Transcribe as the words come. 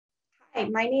Hi,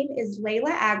 my name is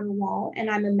Laila Agrawal, and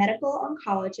I'm a medical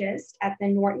oncologist at the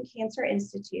Norton Cancer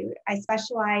Institute. I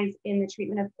specialize in the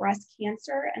treatment of breast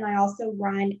cancer, and I also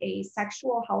run a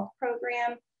sexual health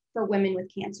program for women with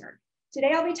cancer.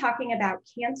 Today, I'll be talking about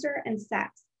cancer and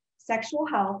sex, sexual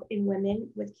health in women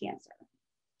with cancer.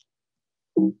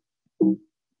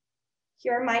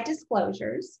 Here are my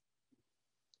disclosures.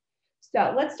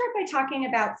 So let's start by talking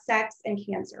about sex and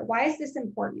cancer. Why is this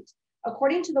important?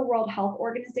 According to the World Health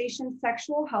Organization,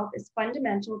 sexual health is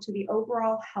fundamental to the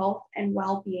overall health and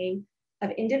well-being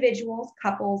of individuals,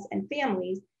 couples, and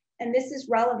families, and this is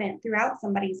relevant throughout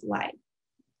somebody's life.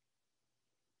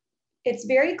 It's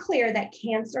very clear that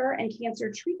cancer and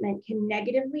cancer treatment can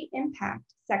negatively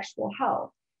impact sexual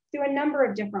health through a number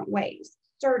of different ways: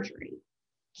 surgery,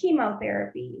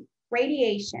 chemotherapy,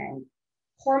 radiation,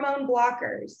 hormone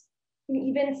blockers,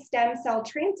 even stem cell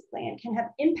transplant can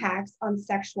have impacts on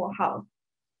sexual health.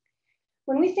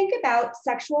 When we think about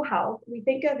sexual health, we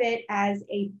think of it as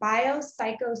a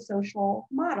biopsychosocial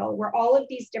model where all of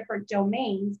these different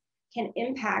domains can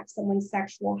impact someone's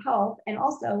sexual health and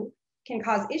also can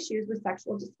cause issues with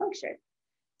sexual dysfunction.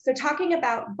 So talking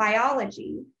about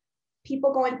biology,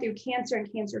 people going through cancer and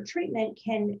cancer treatment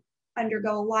can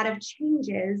undergo a lot of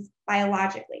changes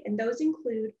biologically, and those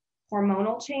include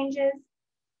hormonal changes,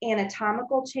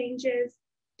 anatomical changes,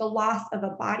 the loss of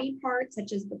a body part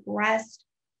such as the breast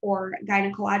or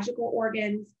gynecological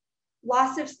organs,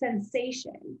 loss of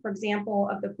sensation, for example,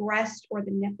 of the breast or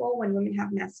the nipple when women have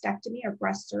mastectomy or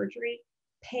breast surgery,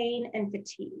 pain and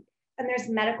fatigue. And there's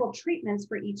medical treatments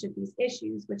for each of these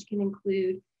issues, which can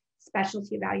include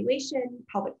specialty evaluation,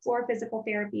 pelvic floor physical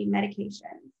therapy,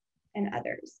 medications, and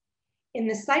others. In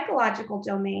the psychological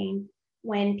domain,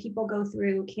 when people go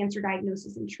through cancer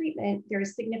diagnosis and treatment, there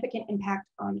is significant impact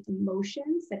on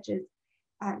emotions, such as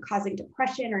causing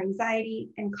depression or anxiety,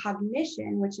 and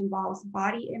cognition, which involves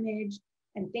body image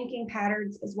and thinking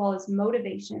patterns, as well as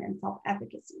motivation and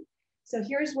self-efficacy. So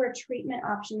here's where treatment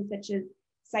options such as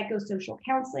psychosocial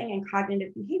counseling and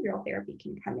cognitive behavioral therapy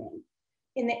can come in.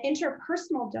 In the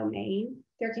interpersonal domain,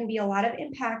 there can be a lot of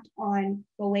impact on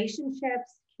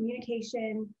relationships,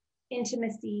 communication,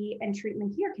 intimacy, and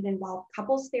treatment here can involve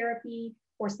couples therapy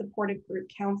or supportive group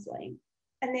counseling.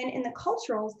 And then in the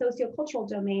cultural, sociocultural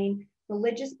domain,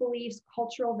 religious beliefs,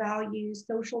 cultural values,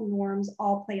 social norms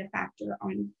all play a factor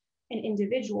on an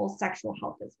individual's sexual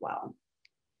health as well.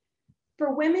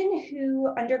 For women who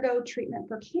undergo treatment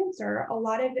for cancer, a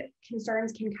lot of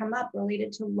concerns can come up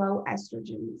related to low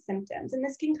estrogen symptoms. And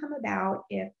this can come about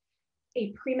if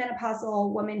a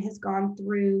premenopausal woman has gone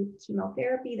through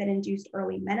chemotherapy that induced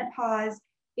early menopause,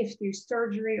 if through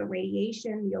surgery or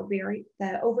radiation, the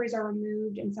ovaries are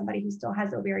removed in somebody who still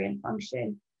has ovarian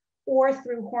function, or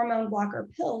through hormone blocker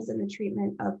pills in the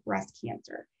treatment of breast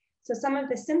cancer. So some of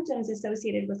the symptoms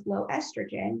associated with low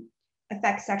estrogen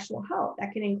affect sexual health.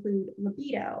 That can include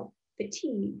libido,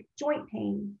 fatigue, joint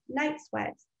pain, night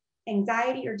sweats,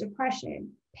 anxiety or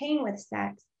depression, pain with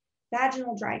sex,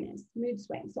 vaginal dryness, mood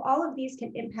swings. So all of these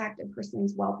can impact a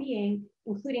person's well-being,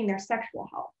 including their sexual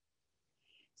health.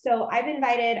 So I've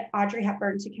invited Audrey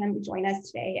Hepburn to come join us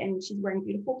today, and she's wearing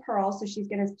beautiful pearls. So she's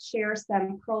going to share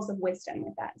some pearls of wisdom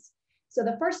with us. So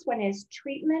the first one is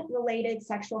treatment-related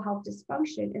sexual health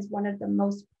dysfunction is one of the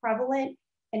most prevalent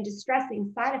and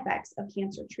distressing side effects of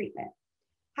cancer treatment.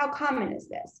 How common is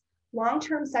this?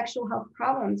 Long-term sexual health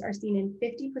problems are seen in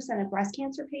 50% of breast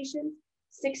cancer patients,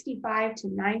 65 to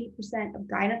 90% of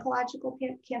gynecological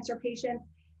cancer patients,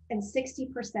 and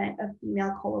 60% of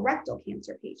female colorectal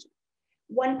cancer patients.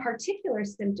 One particular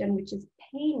symptom, which is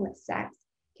pain with sex,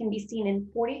 can be seen in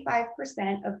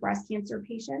 45% of breast cancer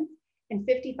patients and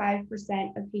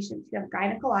 55% of patients who have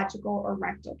gynecological or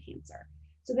rectal cancer.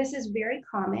 So this is very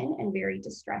common and very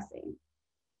distressing.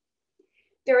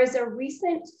 There is a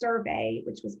recent survey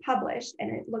which was published,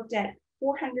 and it looked at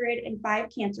 405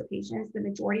 cancer patients. The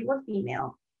majority were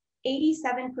female.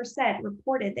 87%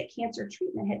 reported that cancer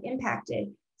treatment had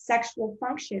impacted sexual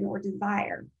function or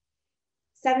desire.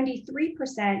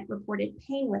 73% reported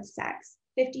pain with sex.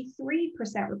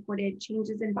 53% reported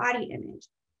changes in body image.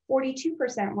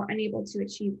 42% were unable to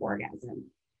achieve orgasm.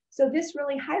 So this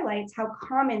really highlights how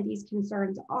common these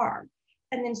concerns are.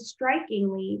 And then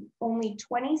strikingly, only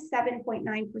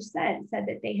 27.9% said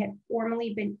that they had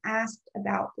formally been asked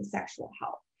about the sexual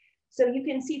health. So you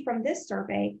can see from this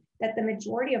survey that the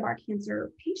majority of our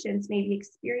cancer patients may be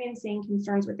experiencing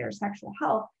concerns with their sexual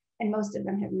health, and most of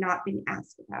them have not been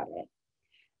asked about it.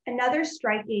 Another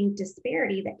striking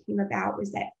disparity that came about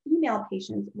was that female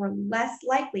patients were less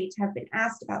likely to have been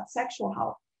asked about sexual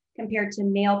health compared to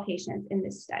male patients in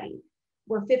this study,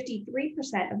 where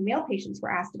 53% of male patients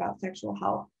were asked about sexual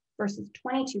health versus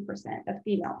 22% of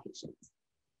female patients.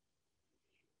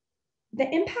 The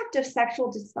impact of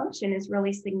sexual dysfunction is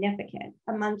really significant.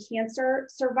 Among cancer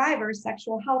survivors,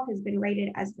 sexual health has been rated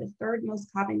as the third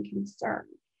most common concern,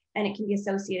 and it can be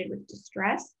associated with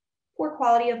distress, poor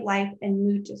quality of life, and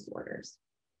mood disorders.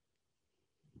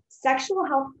 Sexual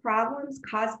health problems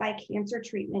caused by cancer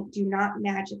treatment do not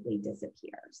magically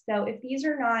disappear. So if these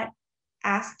are not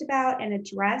asked about and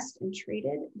addressed and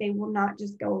treated, they will not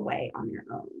just go away on their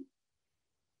own.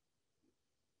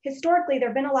 Historically, there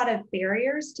have been a lot of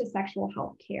barriers to sexual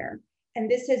health care, and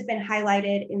this has been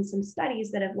highlighted in some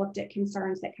studies that have looked at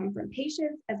concerns that come from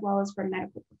patients as well as from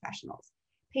medical professionals.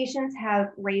 Patients have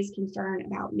raised concern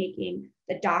about making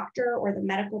the doctor or the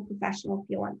medical professional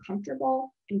feel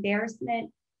uncomfortable,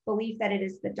 embarrassment, belief that it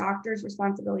is the doctor's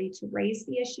responsibility to raise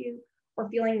the issue, or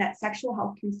feeling that sexual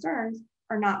health concerns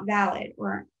are not valid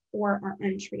or are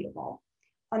untreatable.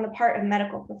 On the part of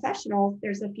medical professionals,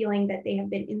 there's a feeling that they have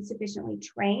been insufficiently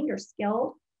trained or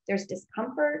skilled. There's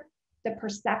discomfort, the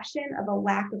perception of a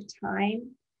lack of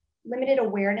time, limited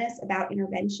awareness about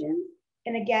intervention,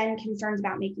 and again, concerns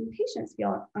about making patients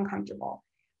feel uncomfortable.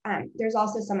 There's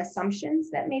also some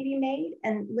assumptions that may be made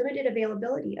and limited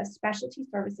availability of specialty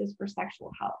services for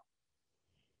sexual health.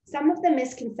 Some of the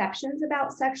misconceptions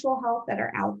about sexual health that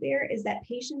are out there is that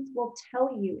patients will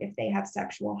tell you if they have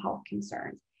sexual health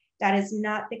concerns. That is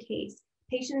not the case.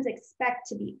 Patients expect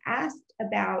to be asked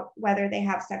about whether they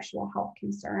have sexual health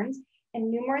concerns, and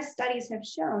numerous studies have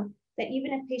shown that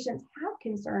even if patients have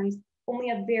concerns, only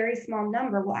a very small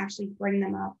number will actually bring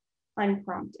them up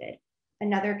unprompted.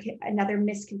 Another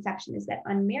misconception is that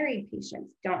unmarried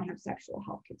patients don't have sexual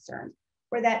health concerns,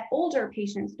 or that older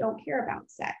patients don't care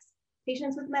about sex.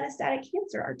 Patients with metastatic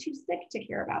cancer are too sick to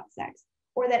care about sex,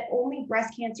 or that only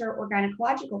breast cancer or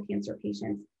gynecological cancer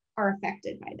patients are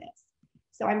affected by this.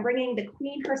 So I'm bringing the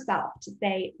queen herself to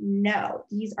say, no,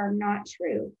 these are not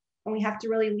true. And we have to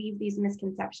really leave these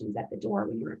misconceptions at the door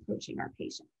when we're approaching our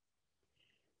patients.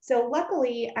 So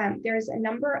luckily, there's a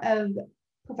number of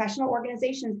professional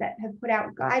organizations that have put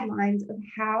out guidelines of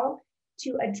how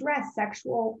to address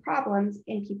sexual problems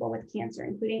in people with cancer,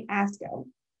 including ASCO.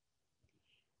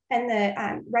 And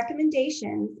the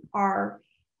recommendations are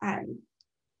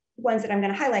ones that I'm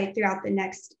going to highlight throughout the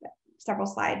next several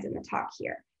slides in the talk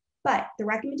here. But the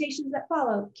recommendations that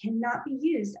follow cannot be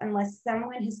used unless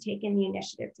someone has taken the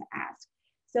initiative to ask.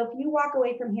 So if you walk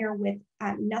away from here with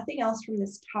nothing else from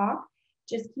this talk,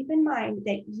 just keep in mind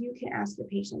that you can ask your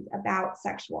patients about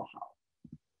sexual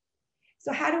health.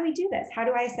 So how do we do this? How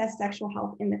do I assess sexual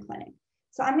health in the clinic?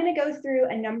 So I'm going to go through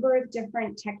a number of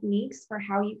different techniques for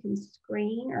how you can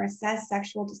screen or assess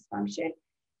sexual dysfunction.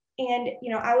 And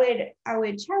I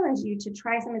would challenge you to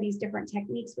try some of these different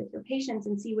techniques with your patients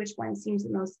and see which one seems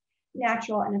the most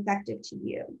natural and effective to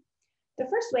you. The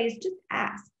first way is just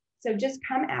ask. So just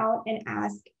come out and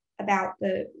ask about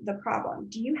the problem.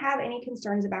 Do you have any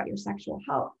concerns about your sexual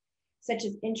health, such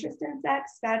as interest in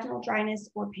sex, vaginal dryness,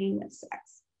 or pain with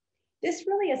sex? This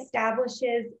really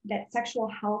establishes that sexual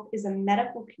health is a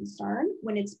medical concern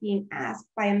when it's being asked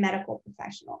by a medical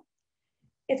professional.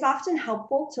 It's often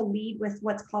helpful to lead with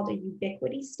what's called a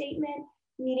ubiquity statement,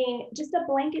 meaning just a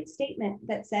blanket statement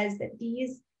that says that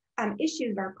these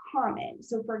issues are common.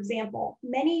 So for example,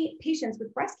 many patients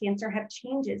with breast cancer have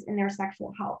changes in their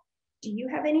sexual health. Do you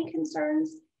have any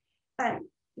concerns? Then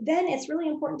it's really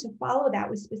important to follow that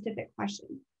with specific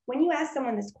questions. When you ask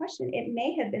someone this question, it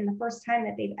may have been the first time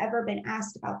that they've ever been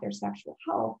asked about their sexual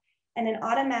health, and an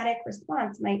automatic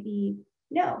response might be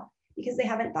no, because they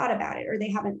haven't thought about it or they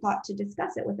haven't thought to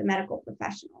discuss it with a medical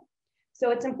professional.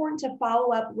 So it's important to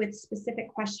follow up with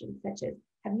specific questions such as,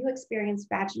 have you experienced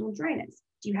vaginal dryness?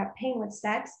 Do you have pain with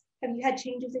sex? Have you had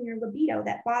changes in your libido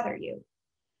that bother you?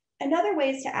 Another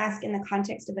way is to ask in the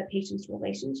context of a patient's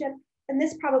relationship, and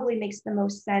this probably makes the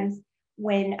most sense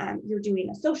when you're doing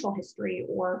a social history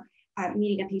or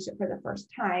meeting a patient for the first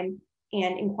time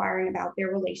and inquiring about their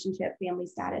relationship, family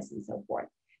status, and so forth.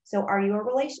 So are you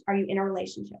in a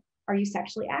relationship? Are you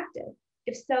sexually active?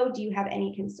 If so, do you have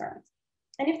any concerns?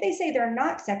 And if they say they're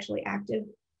not sexually active,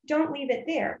 don't leave it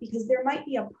there, because there might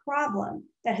be a problem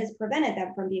that has prevented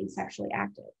them from being sexually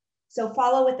active. So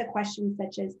follow with the questions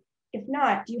such as, if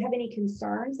not, do you have any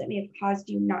concerns that may have caused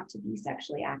you not to be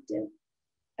sexually active?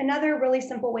 Another really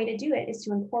simple way to do it is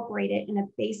to incorporate it in a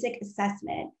basic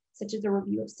assessment, such as a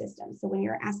review of systems. So when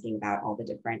you're asking about all the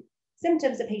different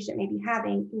symptoms a patient may be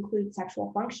having, include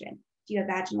sexual function. Do you have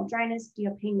vaginal dryness? Do you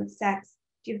have pain with sex?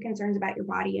 Do you have concerns about your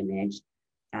body image?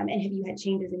 And have you had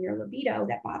changes in your libido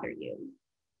that bother you?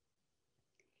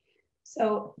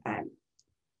 So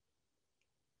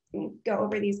go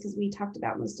over these because we talked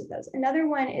about most of those. Another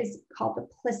one is called the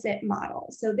Plicit model.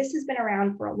 So this has been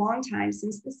around for a long time,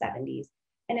 since the 70s,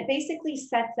 and it basically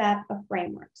sets up a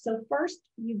framework. So first,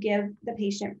 you give the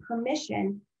patient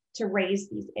permission to raise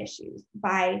these issues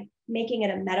by making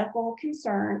it a medical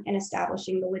concern and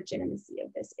establishing the legitimacy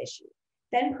of this issue.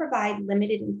 Then provide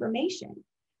limited information.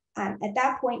 At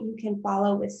that point, you can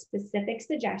follow with specific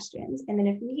suggestions, and then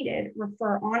if needed,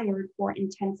 refer onward for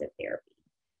intensive therapy.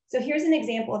 So here's an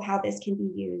example of how this can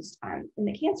be used in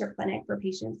the cancer clinic for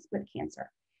patients with cancer.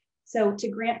 So to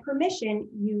grant permission,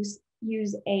 use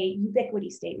a ubiquity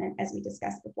statement, as we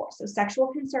discussed before. So sexual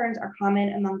concerns are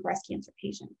common among breast cancer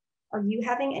patients. Are you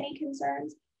having any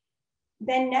concerns?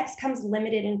 Then next comes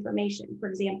limited information. For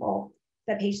example,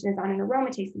 the patient is on an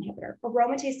aromatase inhibitor.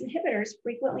 Aromatase inhibitors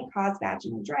frequently cause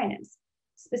vaginal dryness.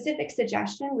 Specific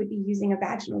suggestion would be using a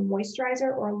vaginal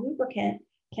moisturizer or a lubricant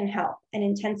can help. And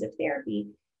intensive therapy,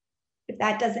 if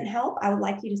that doesn't help, I would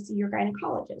like you to see your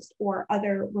gynecologist or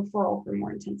other referral for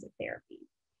more intensive therapy.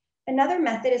 Another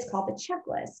method is called the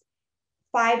checklist.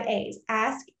 5 A's: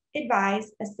 ask,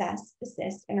 advise, assess,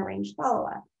 assist, and arrange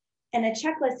follow-up. And a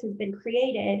checklist has been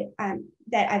created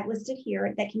that I've listed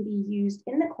here that can be used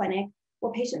in the clinic,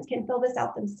 where patients can fill this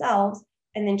out themselves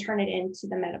and then turn it in to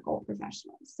the medical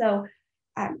professionals. So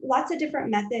lots of different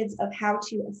methods of how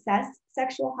to assess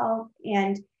sexual health.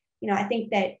 And I think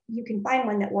that you can find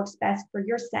one that works best for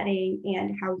your setting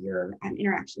and how your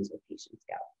interactions with patients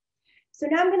go. So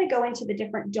now I'm going to go into the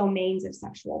different domains of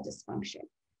sexual dysfunction.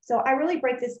 So I really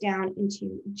break this down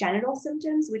into genital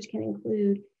symptoms, which can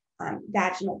include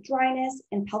vaginal dryness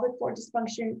and pelvic floor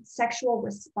dysfunction, sexual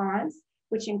response,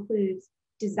 which includes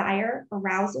desire,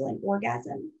 arousal, and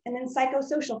orgasm, and then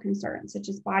psychosocial concerns such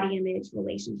as body image,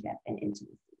 relationship, and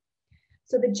intimacy.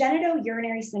 So the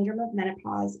genitourinary syndrome of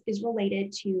menopause is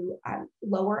related to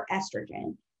lower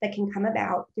estrogen that can come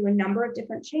about through a number of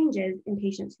different changes in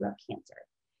patients who have cancer.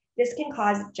 This can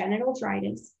cause genital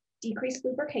dryness, decreased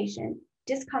lubrication,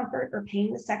 discomfort or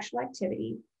pain with sexual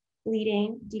activity,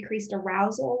 bleeding, decreased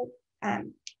arousal,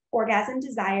 orgasm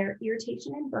desire,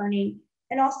 irritation and burning,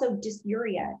 and also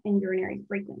dysuria and urinary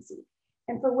frequency.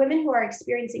 And for women who are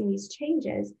experiencing these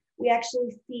changes, we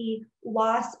actually see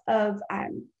loss of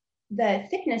the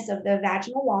thickness of the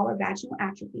vaginal wall or vaginal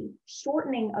atrophy,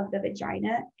 shortening of the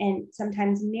vagina, and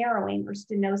sometimes narrowing or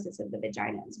stenosis of the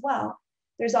vagina as well.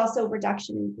 There's also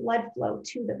reduction in blood flow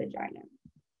to the vagina.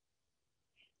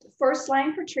 The first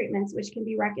line for treatments, which can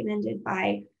be recommended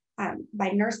by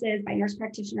nurses, by nurse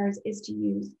practitioners, is to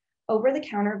use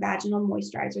over-the-counter vaginal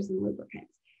moisturizers and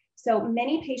lubricants. So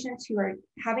many patients who are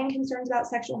having concerns about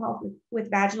sexual health with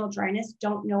vaginal dryness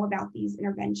don't know about these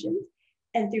interventions,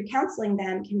 and through counseling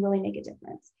them can really make a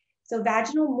difference. So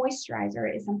vaginal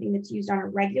moisturizer is something that's used on a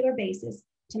regular basis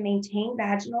to maintain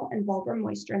vaginal and vulvar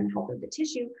moisture and the health of the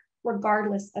tissue,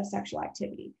 regardless of sexual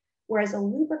activity. Whereas a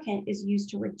lubricant is used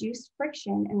to reduce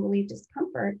friction and relieve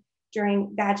discomfort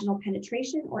during vaginal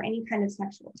penetration or any kind of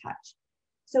sexual touch.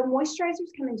 So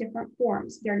moisturizers come in different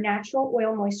forms. They're natural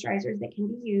oil moisturizers that can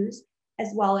be used,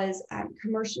 as well as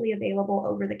commercially available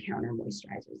over-the-counter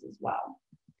moisturizers as well.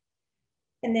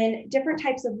 And then different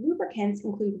types of lubricants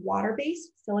include water-based,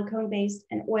 silicone-based,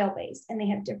 and oil-based, and they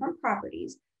have different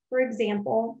properties. For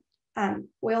example,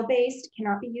 oil-based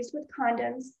cannot be used with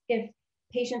condoms. If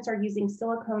patients are using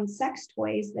silicone sex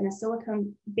toys, then a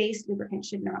silicone-based lubricant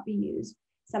should not be used.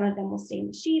 Some of them will stain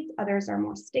the sheath, others are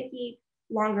more sticky.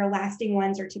 Longer lasting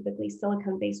ones are typically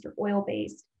silicone-based or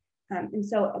oil-based. And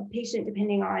so a patient,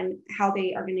 depending on how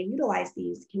they are going to utilize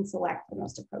these, can select the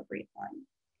most appropriate one.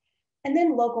 And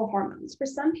then local hormones. For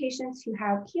some patients who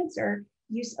have cancer,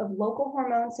 use of local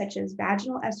hormones such as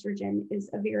vaginal estrogen is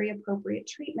a very appropriate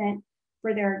treatment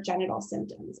for their genital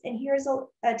symptoms. And here's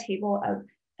a table of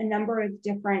a number of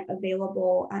different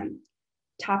available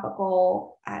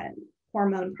topical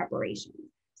hormone preparations.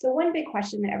 So one big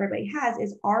question that everybody has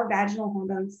is, are vaginal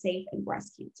hormones safe in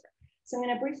breast cancer? So I'm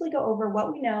going to briefly go over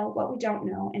what we know, what we don't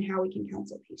know, and how we can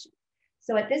counsel patients.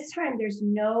 So at this time, there's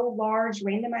no large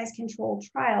randomized controlled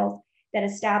trials that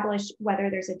establish whether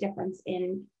there's a difference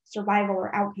in survival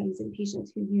or outcomes in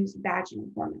patients who use vaginal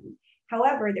hormones.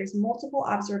 However, there's multiple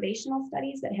observational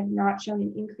studies that have not shown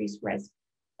an increased risk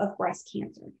of breast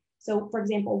cancer. So for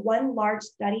example, one large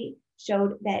study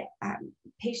showed that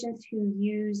patients who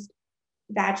used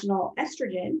vaginal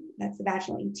estrogen, that's the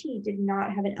vaginal ET, did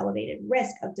not have an elevated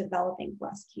risk of developing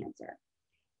breast cancer.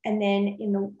 And then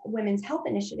in the Women's Health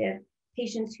Initiative,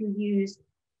 patients who used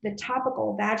the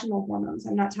topical vaginal hormones,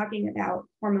 I'm not talking about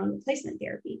hormone replacement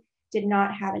therapy, did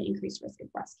not have an increased risk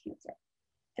of breast cancer.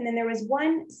 And then there was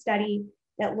one study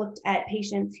that looked at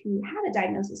patients who had a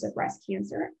diagnosis of breast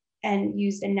cancer and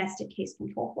used a nested case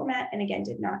control format, and again,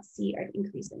 did not see an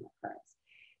increase in recurrence.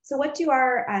 So what do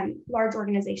our large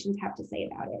organizations have to say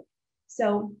about it?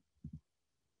 So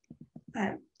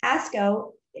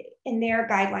ASCO, in their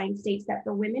guidelines, states that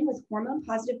for women with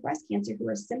hormone-positive breast cancer who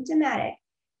are symptomatic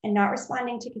and not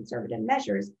responding to conservative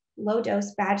measures,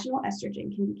 low-dose vaginal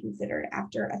estrogen can be considered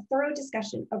after a thorough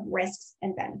discussion of risks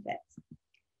and benefits.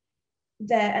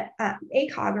 The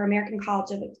ACOG, or American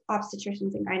College of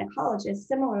Obstetricians and Gynecologists,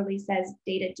 similarly says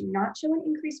data do not show an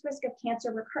increased risk of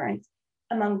cancer recurrence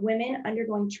among women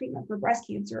undergoing treatment for breast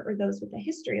cancer or those with a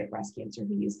history of breast cancer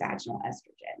who use vaginal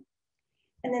estrogen.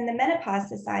 And then the Menopause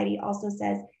Society also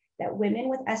says that women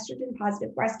with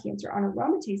estrogen-positive breast cancer on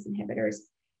aromatase inhibitors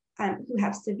who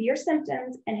have severe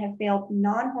symptoms and have failed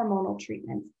non-hormonal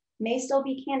treatments may still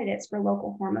be candidates for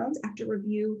local hormones after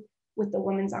review with the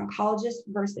women's oncologist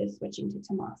versus switching to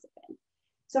tamoxifen.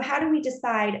 So how do we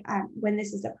decide when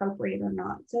this is appropriate or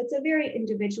not? So it's a very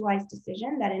individualized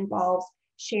decision that involves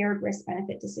shared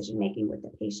risk-benefit decision-making with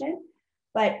the patient.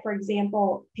 But for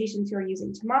example, patients who are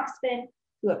using tamoxifen,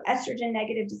 who have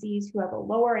estrogen-negative disease, who have a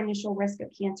lower initial risk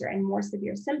of cancer and more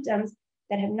severe symptoms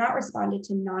that have not responded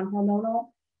to non-hormonal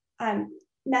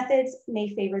methods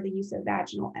may favor the use of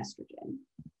vaginal estrogen.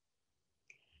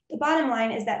 The bottom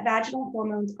line is that vaginal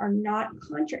hormones are not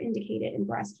contraindicated in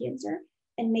breast cancer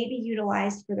and may be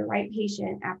utilized for the right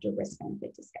patient after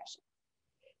risk-benefit discussion.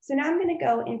 So now I'm going to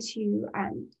go into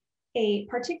a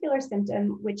particular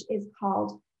symptom, which is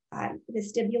called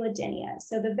vestibulodynia.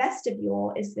 So the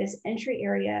vestibule is this entry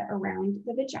area around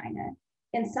the vagina,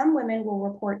 and some women will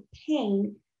report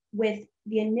pain with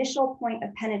the initial point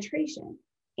of penetration.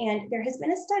 And there has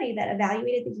been a study that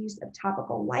evaluated the use of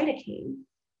topical lidocaine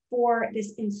for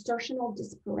this insertional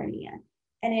dyspareunia,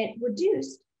 and it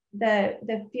reduced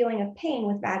the feeling of pain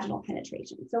with vaginal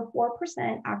penetration. So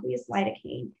 4% aqueous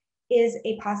lidocaine is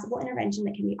a possible intervention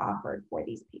that can be offered for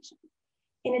these patients.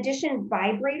 In addition,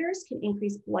 vibrators can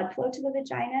increase blood flow to the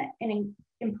vagina and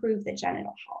improve the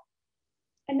genital health.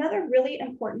 Another really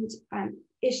important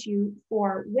issue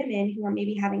for women who are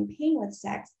maybe having pain with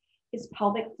sex is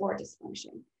pelvic floor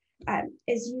dysfunction.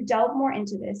 As you delve more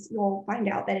into this, you'll find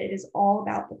out that it is all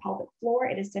about the pelvic floor.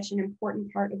 It is such an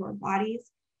important part of our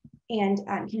bodies and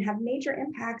can have major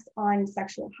impacts on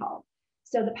sexual health.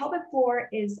 So the pelvic floor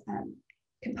is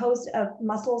composed of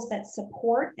muscles that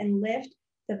support and lift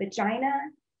the vagina,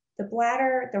 the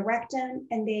bladder, the rectum,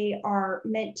 and they are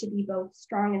meant to be both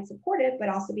strong and supportive, but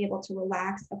also be able to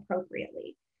relax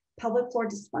appropriately. Pelvic floor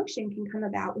dysfunction can come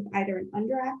about with either an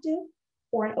underactive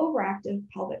or an overactive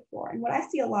pelvic floor. And what I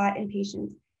see a lot in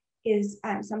patients is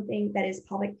something that is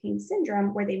pelvic pain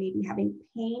syndrome, where they may be having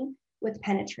pain with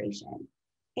penetration.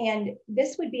 And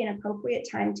this would be an appropriate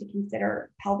time to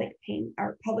consider pelvic pain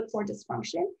or pelvic floor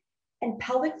dysfunction. And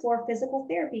pelvic floor physical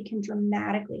therapy can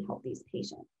dramatically help these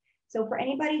patients. So for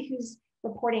anybody who's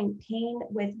reporting pain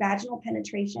with vaginal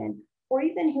penetration, or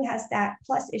even who has that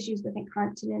plus issues with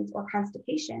incontinence or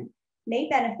constipation, may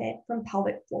benefit from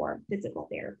pelvic floor physical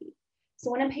therapy. So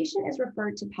when a patient is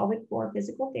referred to pelvic floor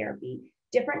physical therapy,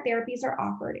 different therapies are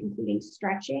offered, including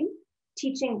stretching,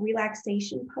 teaching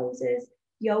relaxation poses,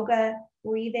 yoga,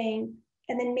 breathing,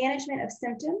 and then management of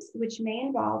symptoms, which may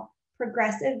involve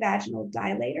progressive vaginal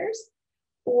dilators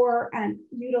or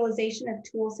utilization of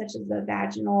tools such as the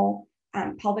vaginal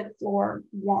pelvic floor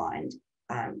wand,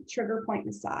 trigger point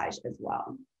massage as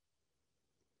well.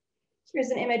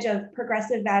 Here's an image of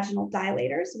progressive vaginal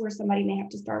dilators, where somebody may have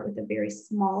to start with the very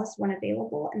smallest one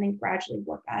available and then gradually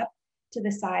work up to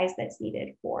the size that's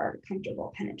needed for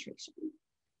comfortable penetration.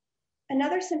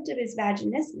 Another symptom is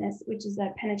vaginismus, which is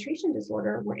a penetration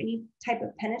disorder where any type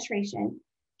of penetration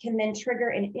can then trigger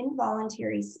an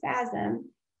involuntary spasm,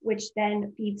 which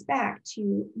then feeds back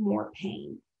to more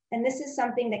pain. And this is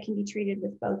something that can be treated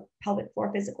with both pelvic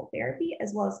floor physical therapy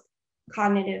as well as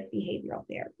cognitive behavioral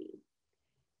therapy.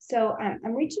 So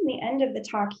I'm reaching the end of the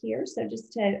talk here. So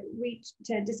just to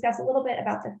discuss a little bit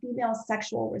about the female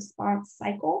sexual response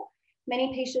cycle.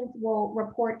 Many patients will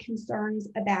report concerns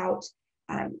about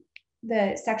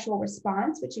the sexual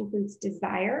response, which includes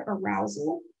desire,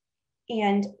 arousal,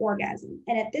 and orgasm.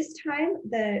 And at this time,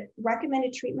 the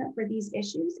recommended treatment for these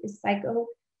issues is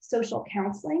psychosocial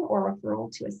counseling or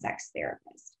referral to a sex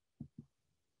therapist.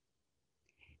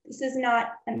 This is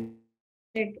not a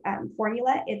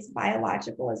formula, it's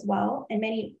biological as well, and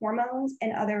many hormones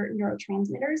and other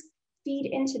neurotransmitters feed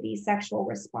into these sexual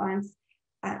responses.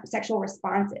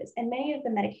 And many of the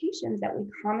medications that we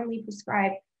commonly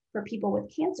prescribe for people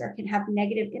with cancer can have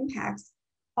negative impacts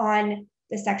on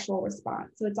the sexual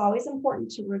response. So it's always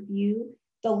important to review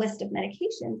the list of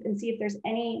medications and see if there's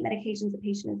any medications the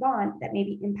patient is on that may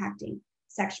be impacting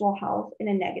sexual health in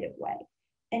a negative way.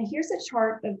 And here's a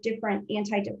chart of different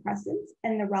antidepressants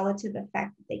and the relative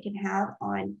effect that they can have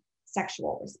on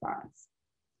sexual response.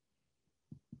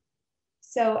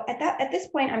 So at this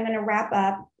point, I'm going to wrap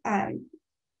up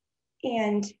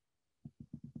and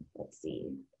let's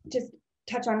see, just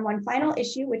touch on one final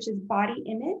issue, which is body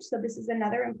image. So this is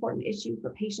another important issue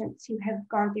for patients who have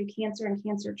gone through cancer and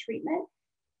cancer treatment.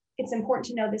 It's important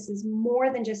to know this is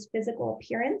more than just physical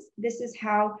appearance. This is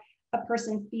how a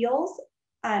person feels,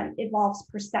 involves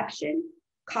perception,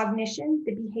 cognition,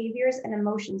 the behaviors and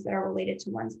emotions that are related to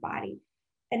one's body.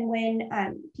 And when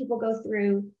people go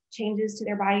through changes to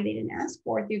their body they didn't ask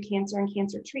for through cancer and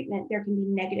cancer treatment, there can be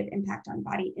negative impact on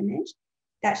body image.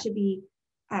 That should be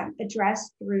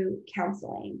addressed through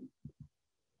counseling.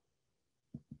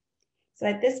 So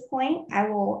at this point, I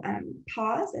will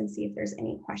pause and see if there's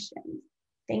any questions.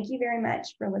 Thank you very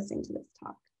much for listening to this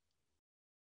talk.